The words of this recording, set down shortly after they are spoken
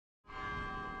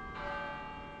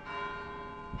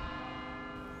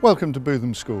Welcome to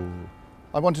Bootham School.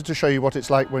 I wanted to show you what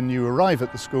it's like when you arrive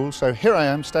at the school, so here I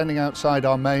am standing outside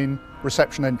our main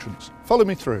reception entrance. Follow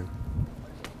me through.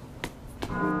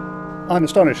 I'm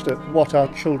astonished at what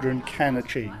our children can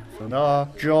achieve, and our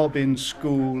job in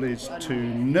school is to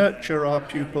nurture our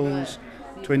pupils,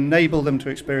 to enable them to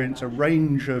experience a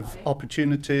range of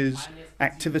opportunities,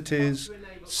 activities,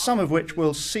 some of which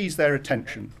will seize their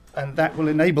attention, and that will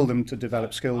enable them to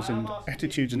develop skills and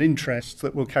attitudes and interests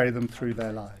that will carry them through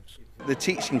their lives. The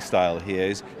teaching style here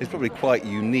is probably quite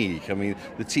unique. I mean,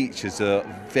 the teachers are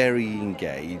very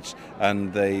engaged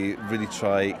and they really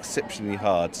try exceptionally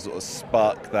hard to sort of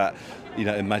spark that,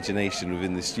 imagination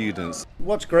within the students.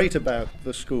 What's great about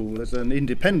the school as an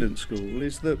independent school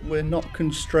is that we're not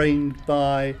constrained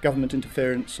by government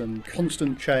interference and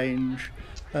constant change,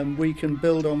 and we can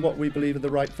build on what we believe are the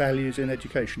right values in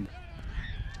education.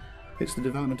 It's the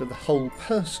development of the whole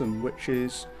person which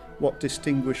is what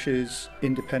distinguishes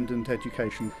independent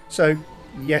education. So,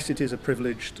 yes, it is a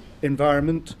privileged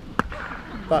environment,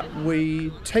 but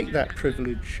we take that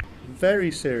privilege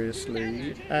very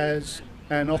seriously as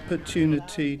an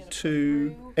opportunity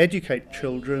to educate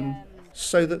children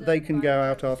so that they can go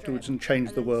out afterwards and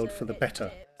change the world for the better.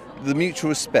 The mutual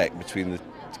respect between the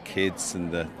kids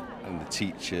and the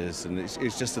teachers, and it's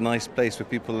just a nice place where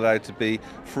people are allowed to be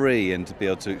free and to be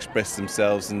able to express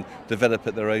themselves and develop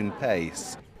at their own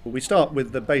pace. We start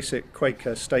with the basic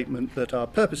Quaker statement that our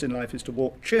purpose in life is to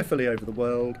walk cheerfully over the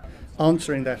world,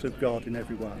 answering that of God in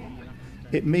everyone.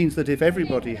 It means that if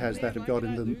everybody has that of God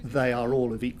in them, they are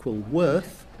all of equal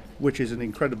worth, which is an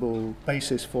incredible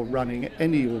basis for running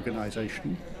any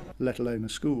organisation, let alone a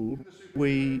school.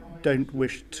 We don't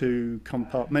wish to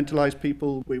compartmentalise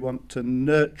people. We want to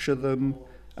nurture them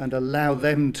and allow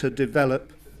them to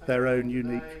develop their own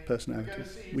unique personality.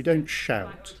 We don't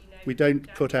shout. We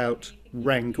don't put out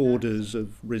rank orders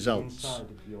of results.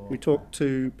 We talk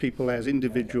to people as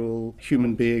individual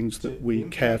human beings that we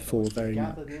care for very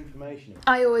much.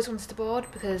 I always wanted to board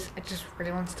because I just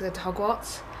really wanted to go to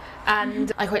Hogwarts,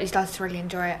 and I quickly started to really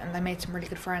enjoy it, and I made some really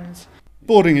good friends.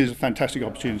 Boarding is a fantastic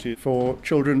opportunity for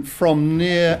children from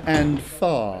near and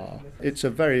far. It's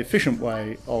a very efficient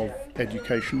way of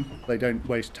education. They don't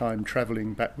waste time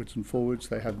travelling backwards and forwards.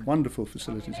 They have wonderful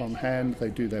facilities on hand. They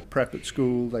do their prep at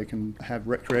school. They can have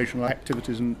recreational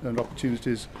activities and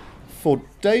opportunities. For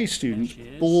day students,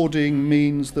 boarding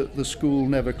means that the school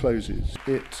never closes.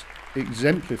 It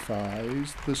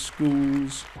exemplifies the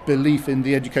school's belief in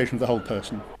the education of the whole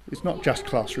person. It's not just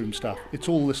classroom stuff, it's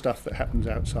all the stuff that happens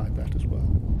outside that as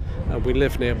well. We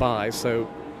live nearby, so,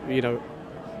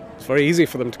 it's very easy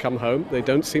for them to come home. They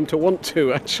don't seem to want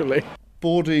to, actually.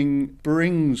 Boarding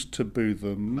brings to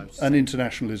Bootham an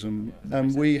internationalism,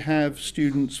 and we have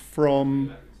students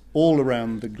from all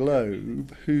around the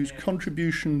globe whose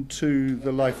contribution to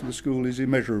the life of the school is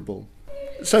immeasurable.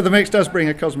 So the mix does bring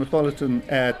a cosmopolitan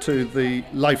air to the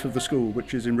life of the school,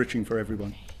 which is enriching for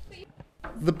everyone.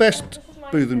 The best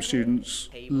Bootham students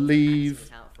leave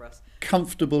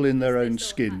comfortable in their own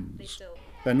skins.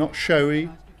 They're not showy,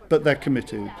 but they're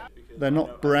committed. They're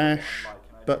not brash,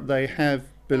 but they have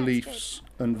beliefs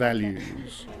and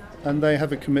values. And they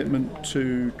have a commitment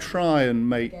to try and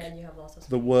make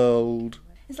the world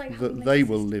that they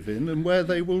will live in, and where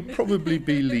they will probably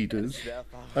be leaders,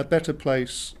 a better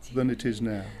place than it is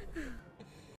now.